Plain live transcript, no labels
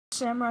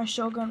Samurai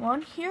Shogun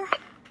 1 here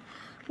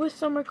with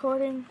some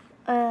recording,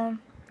 and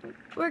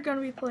we're going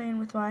to be playing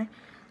with my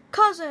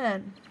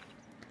cousin.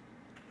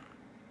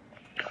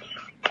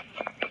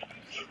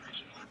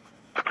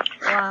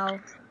 Wow.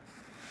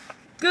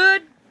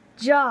 Good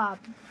job.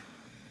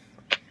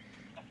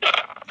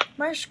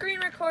 My screen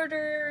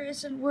recorder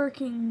isn't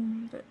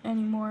working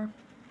anymore,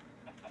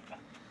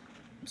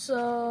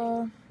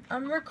 so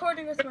I'm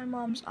recording with my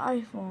mom's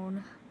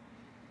iPhone.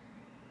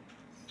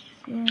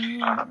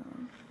 Yeah.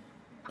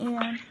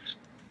 And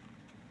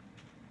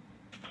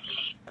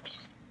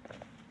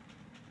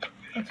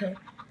okay,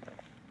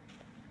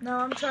 now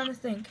I'm trying to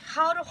think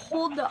how to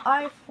hold the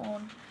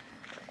iPhone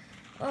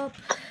up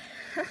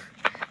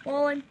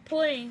while I'm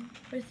playing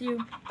with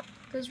you,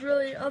 because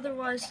really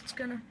otherwise it's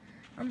gonna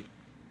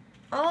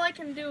all I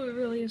can do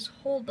really is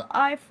hold the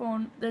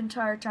iPhone the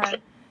entire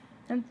time.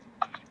 And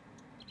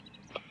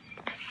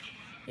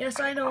yes,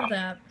 I know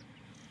that.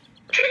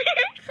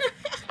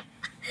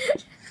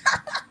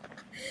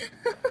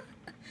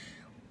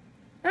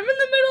 I'm in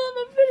the middle of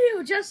a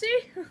video,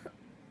 Jesse.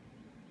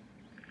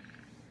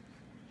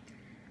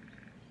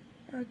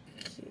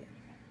 Okay.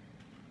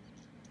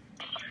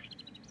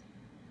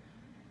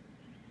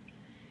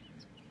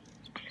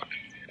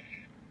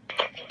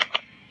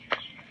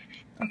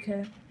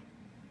 Okay.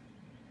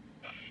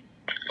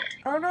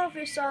 I don't know if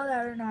you saw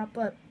that or not,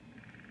 but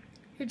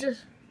you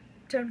just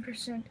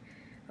 10%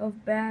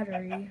 of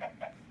battery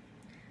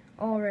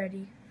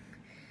already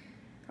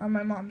on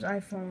my mom's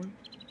iPhone.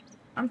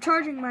 I'm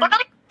charging my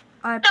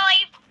iPhone.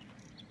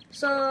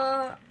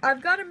 So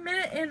I've got a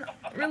minute in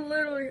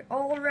literally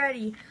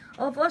already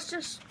of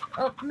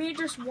me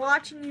just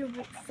watching you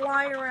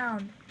fly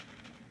around.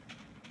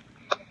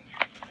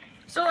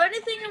 So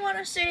anything you want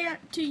to say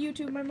to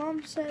YouTube? My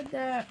mom said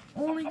that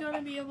only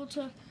gonna be able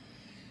to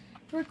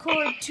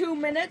record 2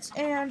 minutes,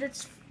 and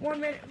it's 1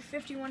 minute and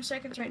 51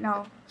 seconds right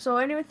now. So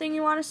anything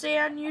you want to say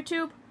on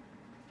YouTube?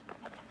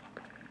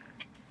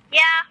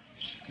 Yeah.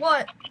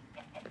 What?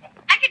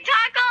 I can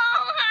talk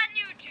all on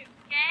YouTube,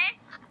 okay?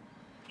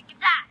 I can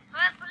talk.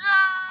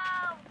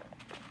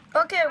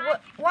 Okay,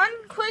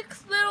 one quick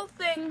little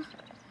thing.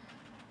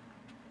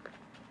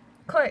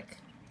 Quick.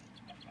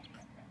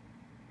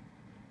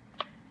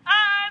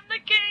 I'm the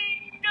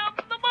king of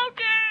the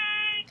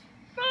mountain.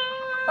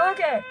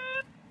 Okay.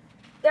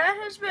 That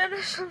has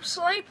been some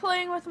slight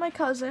playing with my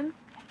cousin.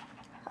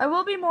 I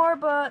will be more,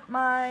 but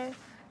my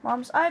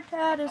mom's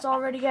iPad is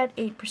already at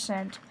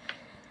 8%.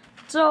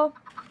 So,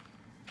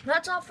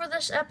 that's all for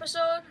this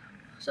episode.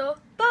 So,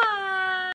 bye!